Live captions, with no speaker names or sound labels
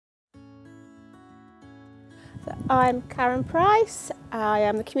I'm Karen Price, I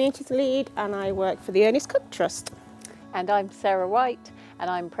am the Communities Lead and I work for the Ernest Cook Trust. And I'm Sarah White and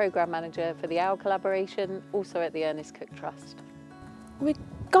I'm Programme Manager for the OWL collaboration, also at the Ernest Cook Trust. We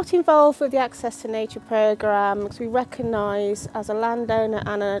got involved with the Access to Nature programme because we recognise as a landowner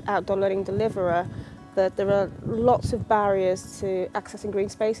and an outdoor learning deliverer that there are lots of barriers to accessing green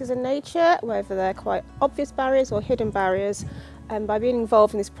spaces in nature, whether they're quite obvious barriers or hidden barriers. And by being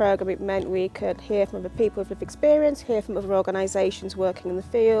involved in this programme, it meant we could hear from other people with lived experience, hear from other organisations working in the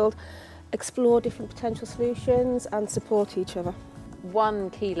field, explore different potential solutions and support each other. One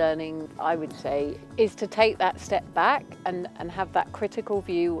key learning, I would say, is to take that step back and have that critical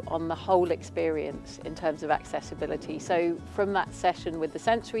view on the whole experience in terms of accessibility. So from that session with the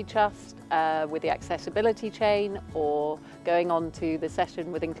Sensory Trust, with the accessibility chain, or going on to the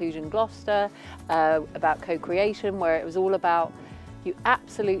session with Inclusion Gloucester about co-creation, where it was all about you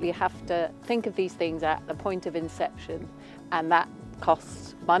absolutely have to think of these things at the point of inception, and that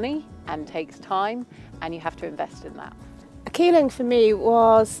costs money and takes time, and you have to invest in that. A key link for me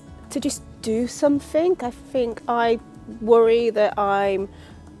was to just do something. I think I worry that I'm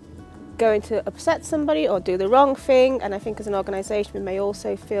going to upset somebody or do the wrong thing, and I think as an organisation we may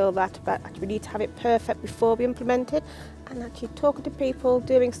also feel that we need to have it perfect before we implement it, and actually talking to people,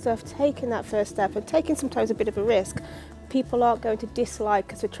 doing stuff, taking that first step and taking sometimes a bit of a risk. People aren't going to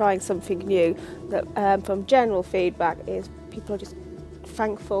dislike us for trying something new. That from general feedback is people are just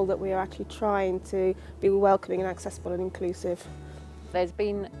thankful that we are actually trying to be welcoming and accessible and inclusive. There's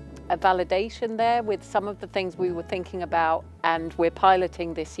been a validation there with some of the things we were thinking about and we're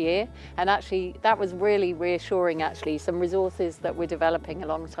piloting this year, and actually that was really reassuring. Actually, some resources that we're developing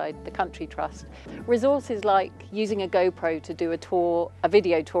alongside the Country Trust. Resources like using a GoPro to do a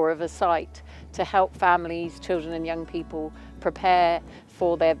video tour of a site to help families, children and young people prepare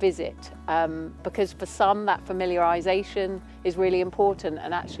for their visit, because for some that familiarisation is really important,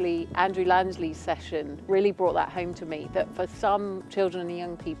 and actually Andrew Lansley's session really brought that home to me, that for some children and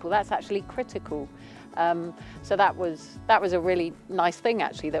young people that's actually critical. So that was a really nice thing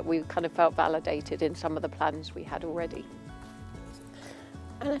actually, that we kind of felt validated in some of the plans we had already.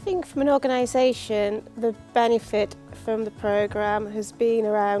 And I think from an organisation the benefit from the programme has been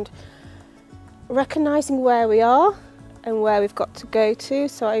around recognising where we are and where we've got to go to.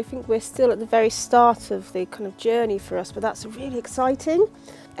 So I think we're still at the very start of the kind of journey for us, but that's really exciting.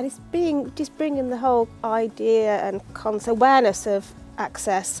 And it's just bringing the whole idea and awareness of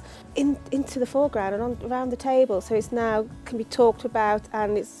access into the foreground and around the table. So it's now can be talked about,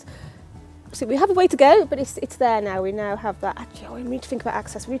 and so we have a way to go, but it's there now. We now have that, actually, we need to think about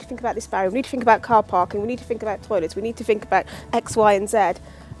access, we need to think about this barrier, we need to think about car parking, we need to think about toilets, we need to think about X, Y and Z.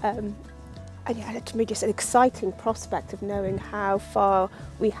 And yeah, to me just an exciting prospect of knowing how far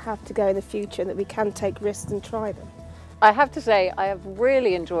we have to go in the future and that we can take risks and try them. I have to say I have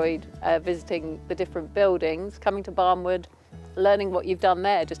really enjoyed visiting the different buildings, coming to Barnwood, learning what you've done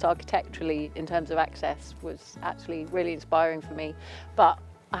there just architecturally in terms of access was actually really inspiring for me. But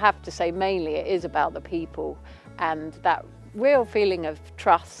I have to say mainly it is about the people and that real feeling of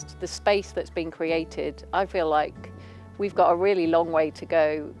trust, the space that's been created. I feel like we've got a really long way to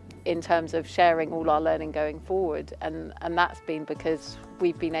go in terms of sharing all our learning going forward, and that's been because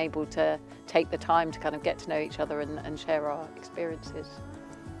we've been able to take the time to kind of get to know each other and share our experiences.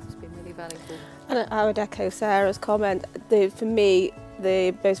 It's been really valuable. And I would echo Sarah's comment. For me,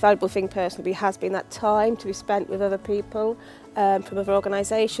 the most valuable thing personally has been that time to be spent with other people from other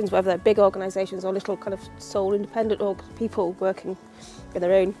organisations, whether they're big organisations or little kind of sole independent or people working in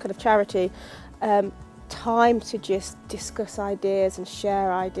their own kind of charity. Time to just discuss ideas and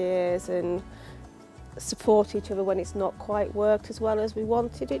share ideas and support each other when it's not quite worked as well as we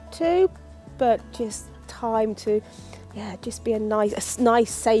wanted it to, but just time to just be a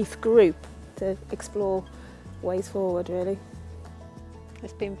nice safe group to explore ways forward really.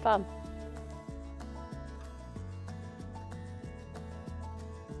 It's been fun.